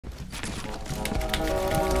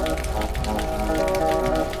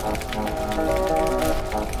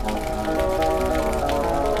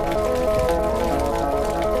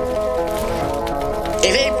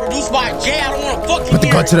If they ain't produced by J, I don't wanna fucking Put the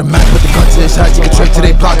gun hear to the mat, put the gun to his head. Take a trip to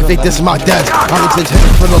they block if they diss my dads. I was just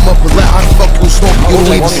hitting, fill them up with lead. How the fuck you smoke? You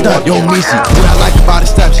don't even step. Yo, Misi, what I like about the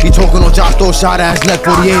steps. He talking on Josh, throw a shot at his neck,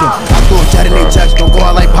 48 him. I throw a jet in they text. Don't go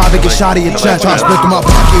out like Pop and get shot in your chest. Try to split through my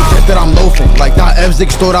pocket, think that I'm loafing. Like that Evs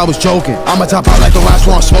niggas thought I was joking. I'ma top out like the last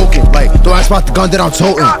one I'm smoking. Like, don't ask about the gun that I'm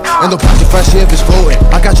toting. And don't pass it fresh here if it's floating.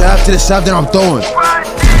 I got your F to the 7 that I'm throwing.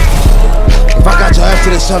 If I got your ass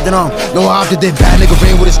to the sub, then I'm no after that bad nigga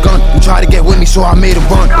ran with his gun. You tried to get with me, so I made him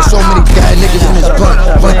run. There's so many bad niggas in this blunt.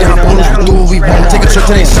 Run down bullets, we do what we want. Take a trip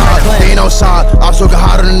to their side, they ain't outside. I'm so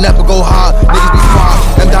hotter than never go high. Niggas be fine,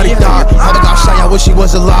 them daddy died. Mother got shot, I wish she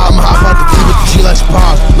was alive. I'ma hop out the key with the G-Lex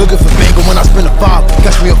pause. Looking for Bango when I spin a 5.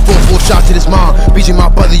 Catch me a full shot to this mom. BG my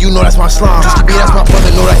brother, you know that's my slime. Just to be, that's my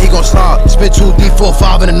brother, know that he gon' slide. Spit 2, D, 4,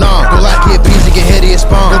 5, and a 9. Go like he a piece and get hit in his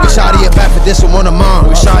spine. Don't get shot in your back for this and one of mine.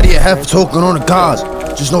 Don't get shot in your head for talking on the gods.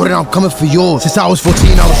 Just know that I'm coming for yours. Since I was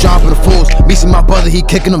 14, I was dropping the fools. Me see my brother, he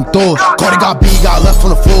kicking them doors. Carter got B, got left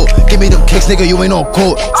on the floor. Give me them kicks, nigga, you ain't on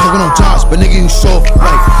court. Talking on Josh, but nigga, you soft.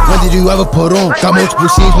 Like, when did you ever put on? Got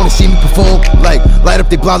multiple scenes, wanna see me perform. Like, light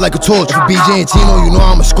up they block like a torch. If a BJ and Tino, you know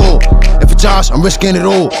I'ma score. If for Josh, I'm risking it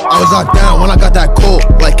all. I was locked down when I got that call.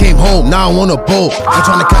 Like, came home, now I want a bowl. I'm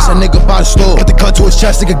trying to catch that nigga by the store. Put the cut to his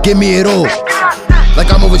chest, nigga, give me it all.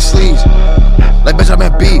 Like I'm over sleeves. Like bitch, I'm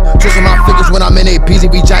at B. Twisting my fingers when I'm in APs. If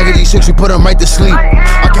we jagged G6, we put him right to sleep.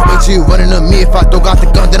 I can't wait till you running to me. If I don't got the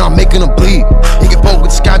gun, then I'm making him bleed. He get poked with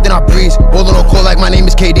the scab, then I breeze. Rolling on call like my name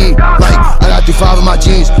is KD. Like, I got 3-5 in my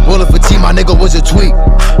jeans. Rolling for T, my nigga was a tweak.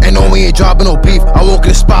 And no, we ain't dropping no beef. I walk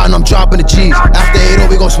in the spot and I'm dropping the G's. After 8-0,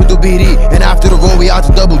 we gon' split through BD. And after the roll, we out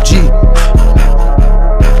to double G.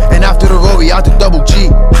 And after the roll, we out to double G.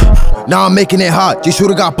 Now I'm making it hot.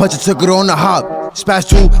 G-Shooter got punched and took it on the hop. Spaz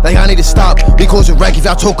 2, like I need to stop. We close the wreck if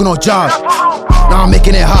y'all talking on Josh. Now I'm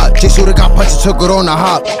making it hot. G-Shooter got punched and took it on the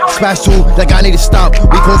hop. Spaz 2, like I need to stop.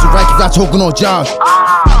 We close the wreck if y'all talking on Josh.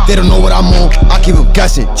 They don't know what I'm on, I keep them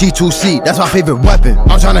guessing. G2C, that's my favorite weapon.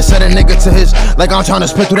 I'm tryna set a nigga to his, like I'm tryna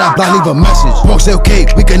split through that block, leave a message. Smoke still cake,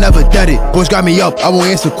 we can never dead it. Boys got me up, I won't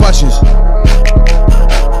answer questions.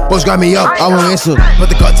 Boys got me up, I won't answer. Put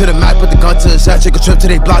the gun to the mat, put the gun to his head. Take a trip to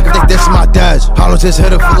they block if they diss my dads. Hollow just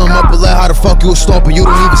hit him, fill him up with lead. How the fuck you a stomper, you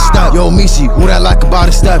don't even step. Yo, Misi, who that like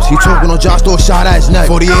about his steps? He talking on Josh, throw a shot at his neck.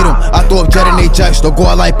 48 him, I throw a jet in they jets. Don't go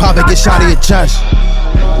out like Pop and get shot in your chest.